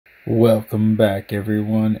Welcome back,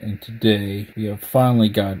 everyone, and today we have finally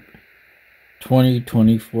got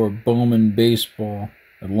 2024 Bowman Baseball.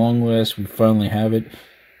 At long last, we finally have it.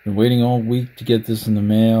 Been waiting all week to get this in the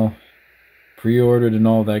mail, pre-ordered and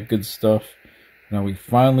all that good stuff. Now we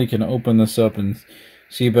finally can open this up and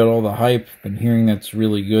see about all the hype. Been hearing that's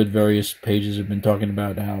really good. Various pages have been talking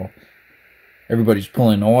about how everybody's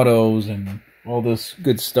pulling autos and all this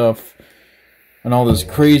good stuff. And all this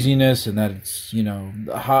craziness, and that it's,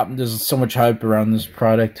 there's so much hype around this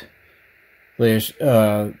product. They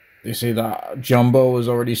say the jumbo is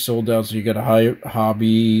already sold out, so you got a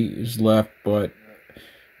hobby is left, but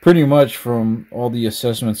pretty much from all the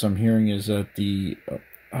assessments I'm hearing is that the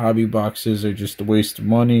hobby boxes are just a waste of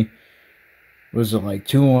money. Was it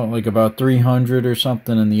like about 300 or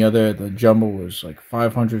something, and the jumbo was like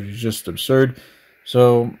 500. It's just absurd.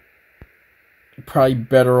 So probably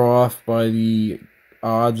better off by the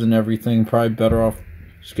odds and everything. Probably better off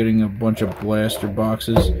just getting a bunch of blaster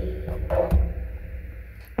boxes.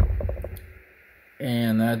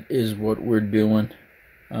 And that is what we're doing.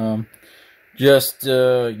 What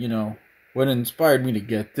inspired me to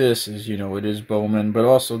get this is, it is Bowman. But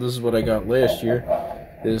also, this is what I got last year.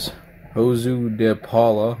 This Josu de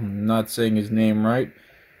Paula. I'm not saying his name right.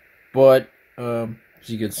 But, as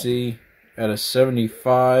you can see, at a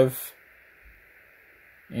 75...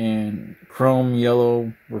 and chrome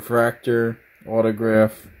yellow refractor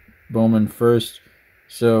autograph, Bowman first.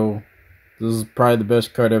 So this is probably the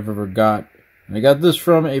best card I've ever got. And I got this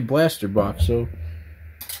from a blaster box, so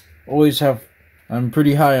I'm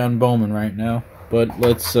pretty high on Bowman right now. But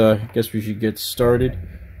let's guess we should get started.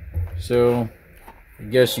 So I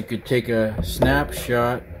guess you could take a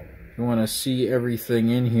snapshot if you want to see everything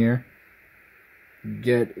in here.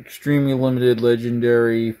 Get extremely limited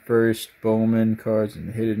legendary first Bowman cards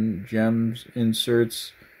and hidden gems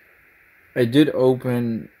inserts. I did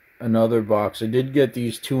open another box. I did get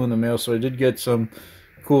these two in the mail, so I did get some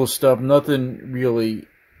cool stuff. Nothing really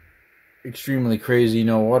extremely crazy,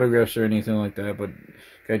 no autographs or anything like that, but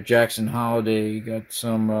got Jackson Holliday, got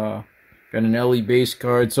an LE base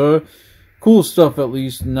card, so cool stuff at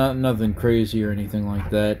least, nothing crazy or anything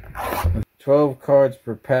like that. 12 cards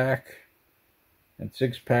per pack. And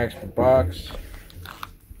 6 packs per box.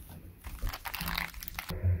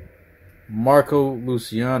 Marco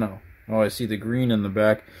Luciano. Oh, I see the green in the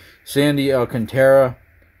back. Sandy Alcantara.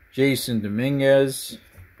 Jason Dominguez.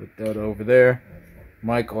 Put that over there.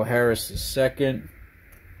 Michael Harris II.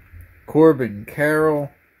 Corbin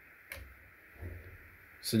Carroll.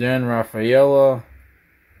 Sedan Rafaela.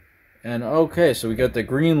 And okay, so we got the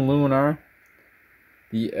green Lunar.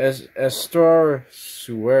 The Estar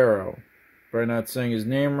Suero. Probably not saying his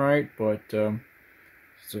name right, but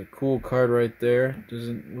it's a cool card right there.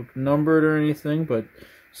 Doesn't look numbered or anything, but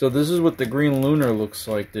so this is what the green lunar looks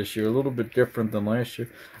like this year. A little bit different than last year.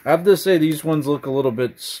 I have to say these ones look a little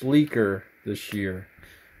bit sleeker this year.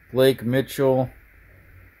 Blake Mitchell,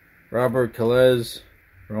 Robert Calez,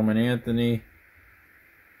 Roman Anthony,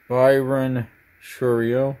 Byron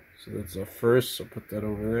Churio. So that's a first, so put that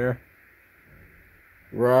over there.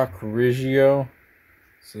 Rock Riggio.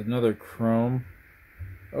 It's another chrome.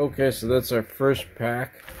 Okay, so that's our first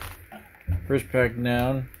pack. First pack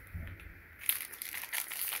down.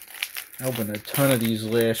 I opened a ton of these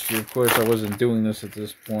last year. Of course, I wasn't doing this at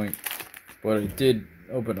this point, but I did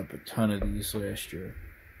open up a ton of these last year.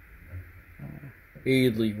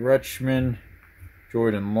 Adley Rutschman,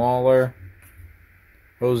 Jordan Lawler,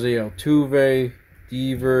 Jose Altuve,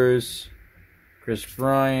 Devers, Chris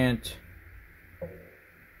Bryant,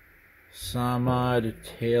 Samad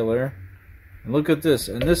Taylor. And look at this.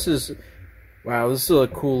 And this is, wow, this is a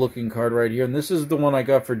cool looking card right here. And this is the one I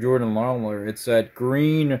got for Jordan Lawler. It's that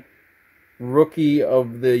green Rookie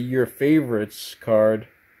of the Year Favorites card.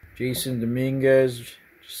 Jason Dominguez.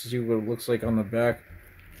 Just to see what it looks like on the back.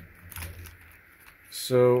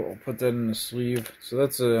 So I'll put that in the sleeve. So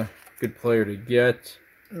that's a good player to get.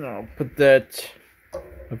 And I'll put that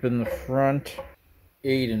up in the front.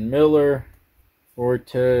 Aiden Miller.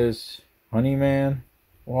 Ortiz, Honeyman,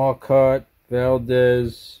 Walcott,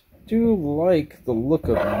 Valdez. Do like the look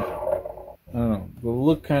of them. I don't know. The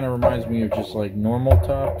look kind of reminds me of just like normal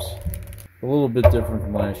tops. A little bit different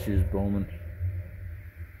from last year's Bowman.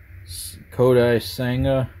 Kodai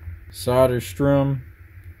Senga, Soderstrom,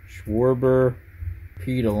 Schwarber,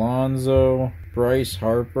 Pete Alonso, Bryce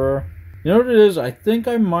Harper. You know what it is? I think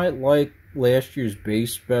I might like last year's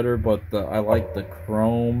base better, but I like the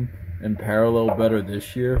chrome and parallel better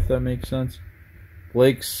this year, if that makes sense.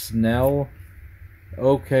 Blake Snell.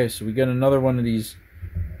 Okay, so we got another one of these.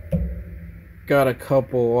 Got a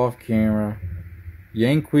couple off camera.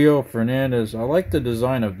 Yanquiel Fernandez. I like the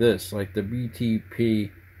design of this, like the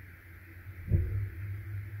BTP.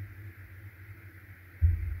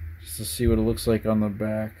 Just to see what it looks like on the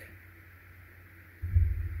back.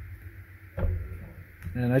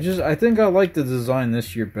 And I think I like the design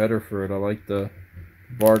this year better for it. I like the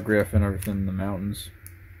bar graph and everything in the mountains.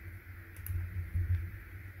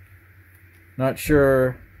 Not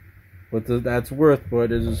sure what that's worth,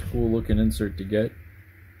 but it is a cool looking insert to get.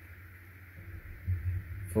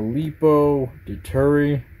 Filippo,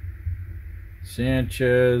 Dituri,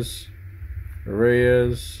 Sanchez,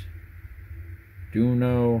 Reyes,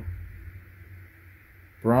 Duno,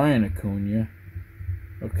 Brian Acuna.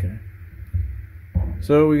 Okay.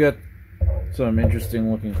 So we got some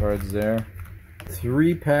interesting looking cards there.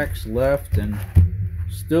 3 packs left and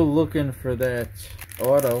still looking for that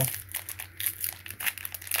auto.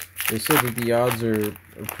 They said that the odds are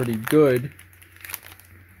pretty good,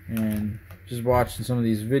 and just watching some of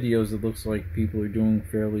these videos, it looks like people are doing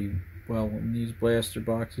fairly well in these blaster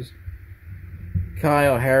boxes.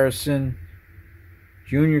 Kyle Harrison,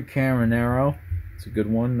 Junior Caminero, it's a good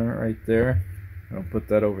one right there. I'll put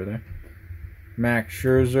that over there. Max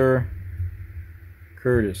Scherzer,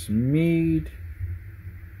 Curtis Mead,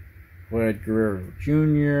 Vlad Guerrero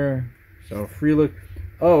Jr., Sal Frelick.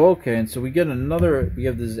 Oh, okay, and so we get another, we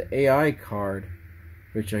have this AI card,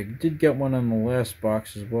 which I did get one on the last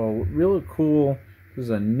box as well. Really cool. This is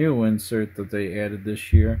a new insert that they added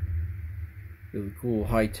this year. Really cool,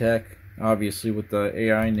 high tech, obviously with the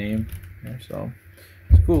AI name there, so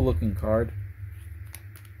it's a cool looking card.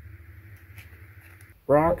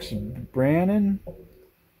 Brox Brannon,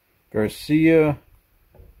 Garcia,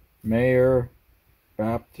 Mayer,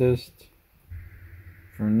 Baptist,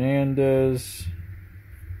 Fernandez,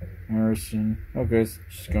 Harrison. Okay, it's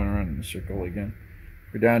just going around in a circle again.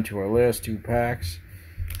 We're down to our last 2 packs.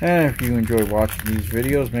 And if you enjoy watching these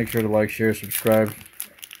videos, make sure to like, share, subscribe.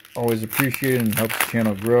 Always appreciate it and helps the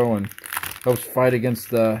channel grow and helps fight against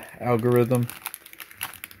the algorithm.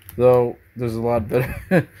 Though there's a lot better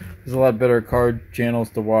there's a lot better card channels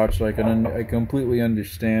to watch. So I completely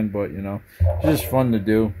understand, but you know, it's just fun to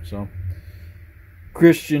do. So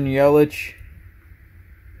Christian Yelich,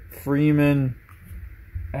 Freeman,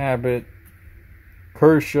 Abbott,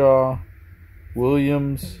 Kershaw,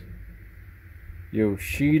 Williams,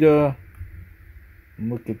 Yoshida.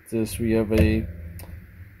 And look at this. We have a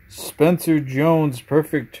Spencer Jones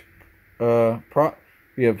perfect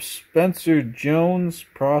we have Spencer Jones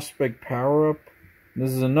prospect power up.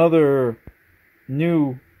 This is another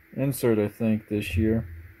new insert, I think, this year.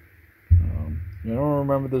 I don't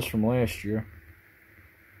remember this from last year.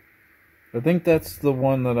 I think that's the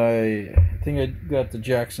one that I think I got the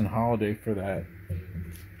Jackson Holliday for that.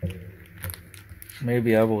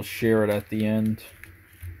 Maybe I will share it at the end.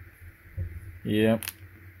 Yeah.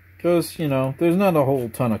 Because, you know, there's not a whole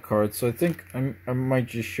ton of cards, so I think I might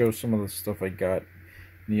just show some of the stuff I got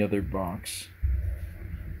in the other box.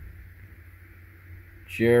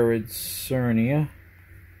 Jared Cernia,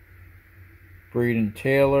 Braden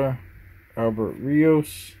Taylor, Albert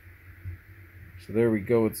Rios. So there we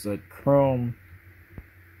go, it's that chrome.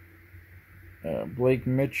 Blake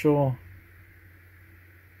Mitchell,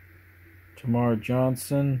 Tamar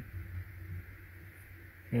Johnson.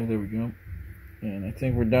 Okay, there we go. And I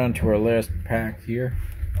think we're down to our last pack here.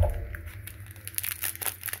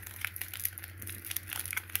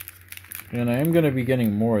 And I am going to be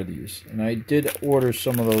getting more of these. And I did order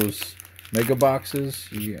some of those mega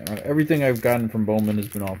boxes. Yeah, everything I've gotten from Bowman has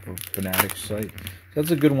been off of Fanatics site. That's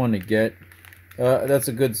a good one to get. That's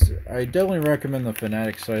a good. I definitely recommend the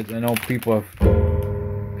Fanatics site. I know people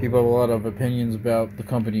have a lot of opinions about the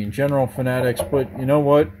company in general, Fanatics, but you know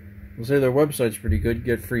what? I'll say their website's pretty good. You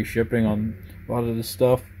get free shipping on a lot of this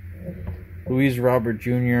stuff. Luis Robert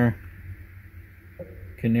Jr.,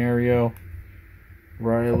 Canario,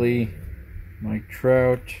 Riley, Mike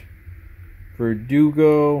Trout,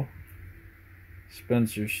 Verdugo,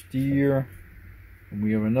 Spencer Steer, and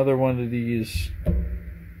we have another one of these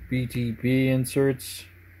BTP inserts,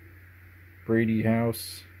 Brady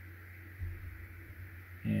House,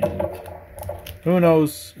 and who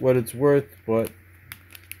knows what it's worth, but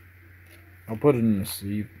I'll put it in the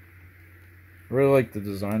sleeve. I really like the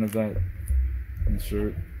design of that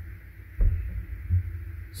insert.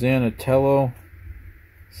 Zanatello,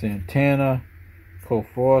 Santana, Cole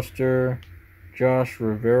Foster, Josh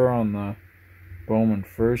Rivera on the Bowman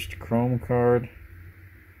First Chrome card,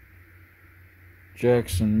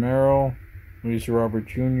 Jackson Merrill, Luis Robert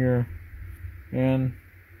Jr., and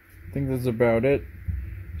I think that's about it.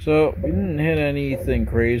 So we didn't hit anything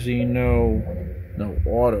crazy, no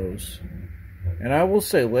autos. And I will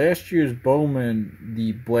say, last year's Bowman,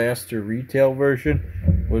 the Blaster retail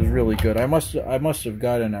version, was really good. I must have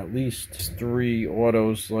gotten at least 3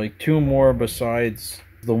 autos, like 2 more besides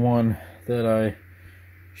the one that I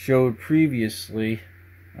showed previously.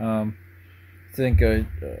 I think a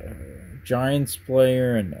Giants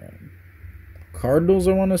player and Cardinals,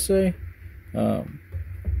 I want to say. But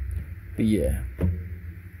yeah.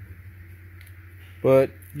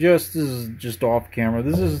 But this is just off camera.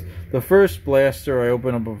 This is the first blaster I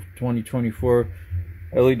opened up of 2024.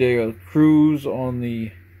 Holliday Cruz on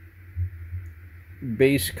the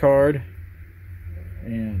base card,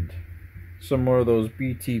 and some more of those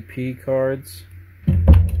BTP cards.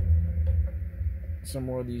 Some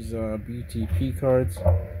more of these BTP cards.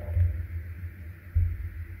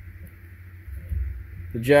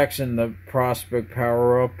 The Jackson, the prospect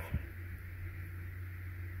power up.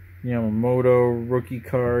 Yamamoto rookie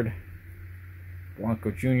card.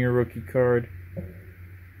 Blanco Jr. rookie card.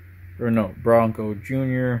 Or no, Bronco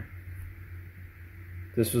Jr.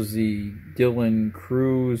 This was the Dylan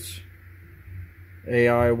Cruz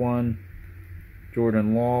AI one.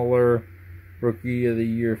 Jordan Lawler, Rookie of the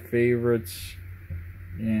Year favorites.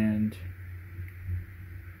 And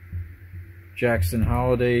Jackson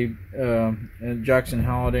Holliday, on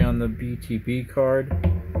the BTP card.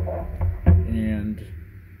 And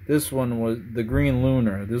this one was the Green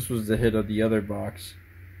Lunar. This was the hit of the other box.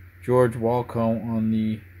 George Walcott on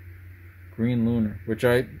the Green Lunar, which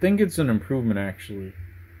I think it's an improvement actually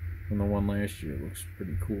from the one last year. It looks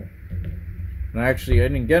pretty cool. And actually, I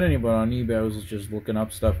didn't get any, but on eBay I was just looking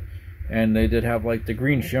up stuff, and they did have like the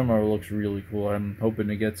green shimmer. Looks really cool. I'm hoping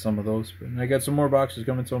to get some of those. But I got some more boxes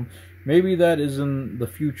coming, so maybe that is in the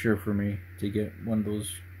future for me to get one of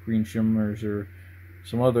those green shimmers or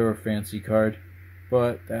some other fancy card.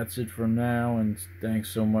 But that's it for now, and thanks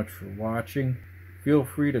so much for watching. Feel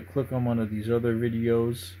free to click on one of these other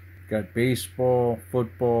videos. Got baseball,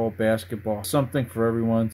 football, basketball, something for everyone.